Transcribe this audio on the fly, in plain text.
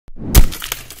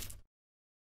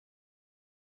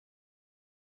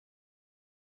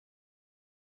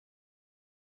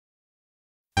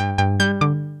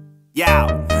Yo,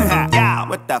 yo,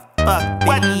 what the fuck?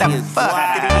 What the fuck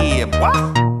it is? What?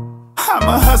 I'm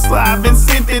a hustler, I've been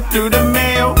sent it through the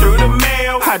mail.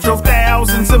 I drove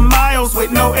thousands of miles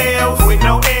with no L, for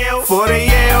the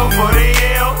L,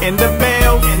 in the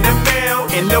bell,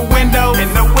 in the window,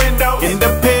 in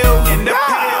the pill,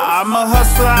 I'm a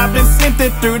hustler, I've been sent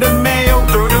it through the mail,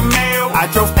 I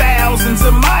drove thousands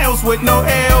of miles with no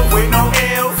L,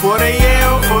 for the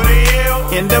L,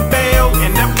 in the bell,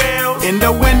 in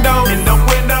the window,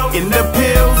 in the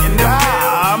pill,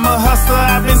 I'm a hustler,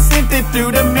 I've been sent it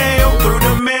through the mail,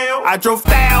 I drove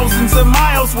thousands of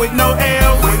miles with no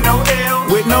L,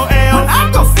 When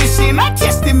I go fishing, I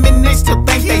catch them and they still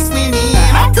think they swimming.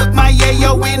 I cook my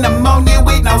yayo in ammonia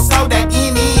with no soda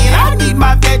in it. I need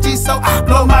my veggies, so I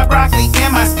blow my broccoli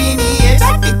and my spinach.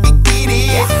 I think they get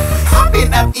it, I've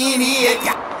been up in it.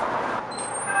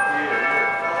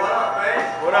 What up,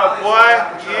 man? What up, boy?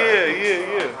 Yeah.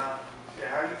 Yeah,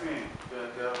 how you been?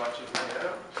 Good, about you?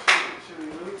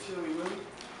 Chilly.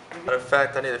 Matter of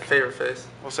fact, I need a favor, Face.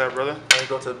 What's that, brother? I need to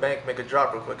go to the bank, make a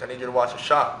drop real quick. I need you to watch the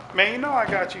shop. Man, you know I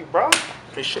got you, bro.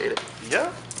 Appreciate it.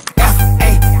 Yeah.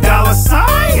 Dollar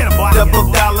sign,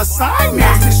 double dollar sign.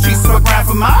 Master the streets, so I grind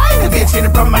for mine. A bitch in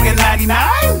the problem, I got 99.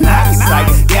 Nice, like,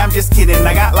 yeah, I'm just kidding.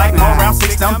 I got like more around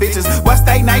 6 dumb bitches. What's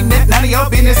that night? None of your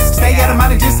business. Stay out of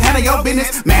mine and just handle your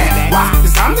business. Man, why?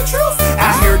 Cause I'm the truth.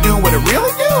 Out here doing what I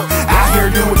really do. Out here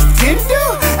doing what you pretend to do.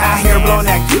 Out here blowing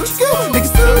that coochie goo.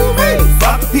 Niggas too me.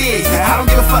 Fuck the pigs. I don't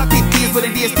give a fuck. It is what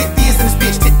it is. Tit in this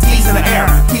bitch. T's in the air.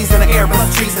 T's in the air.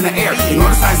 Plus trees in the air. Ignore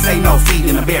the signs say no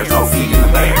feeding the bears. No feeding the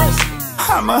bears.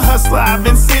 I'm a hustler, I've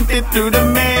been sent it through the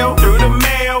mail,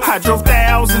 I drove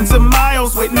thousands of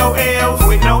miles with no L,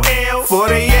 for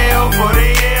the L,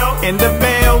 in the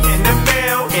bell,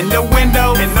 in the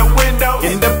window, in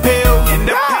the pill,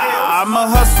 I'm a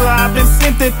hustler, I've been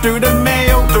sent it through the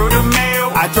mail,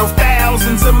 I drove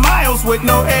thousands of miles with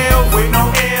no L,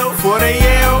 for the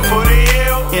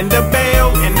L, in the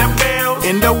bell, in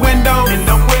the window,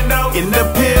 in the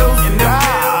pill,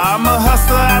 I'm a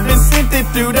hustler, I've been sent it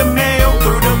through the mail,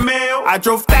 I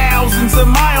drove thousands of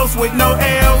miles with no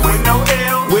L, I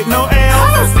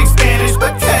don't speak Spanish,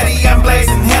 but Cuddy, I'm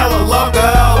blazing hella loco.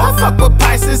 I fuck with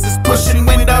Pisces, is pushing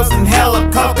windows and hella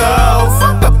cocoa.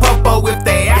 Fuck the popo, if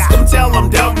they ask them, tell them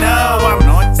don't know. I don't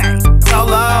know what tanks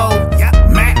solo,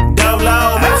 Mac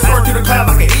Dolo. Man, I soar through the cloud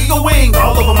like an eagle wing,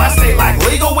 all over my state like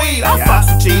legal weed. I fuck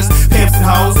with cheese, pimps and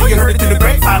hoes. You heard it through the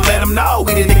grapevine, let them know.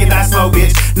 We didn't think it die slow,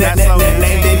 bitch. Name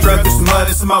then drug through some mud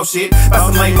and some more shit. By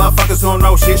some lame motherfuckers who don't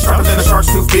know shit. Sharper than a shark's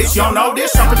tooth, bitch. You don't know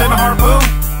this? Sharper than a harpoon.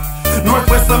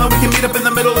 Northwest London, we can meet up in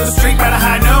the middle of the street right at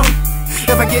high noon.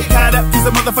 If I get tied up, cause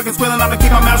the motherfucking squealing, I'ma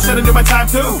keep my mouth shut and do my time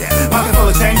too. Pocket full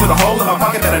of change with a hole in my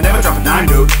pocket that I never drop a dime,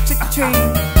 dude.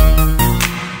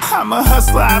 I'm a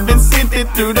hustler, I've been sent it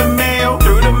through the mail,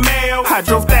 I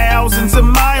drove thousands of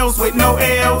miles with no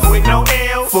L,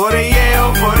 for the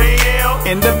L,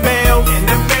 in the bell,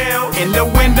 in the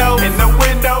window, in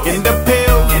the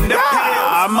pill,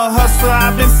 I'm a hustler,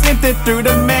 I've been sent it through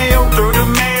the mail,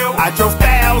 I drove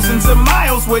thousands of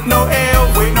miles with no L,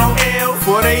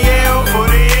 for the L,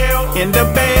 in the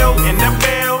bell,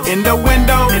 in the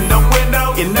window,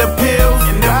 in the pill,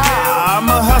 I'm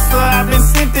a hustler, I've been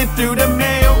sent it through the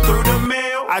mail,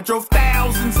 I drove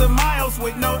thousands of miles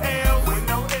with no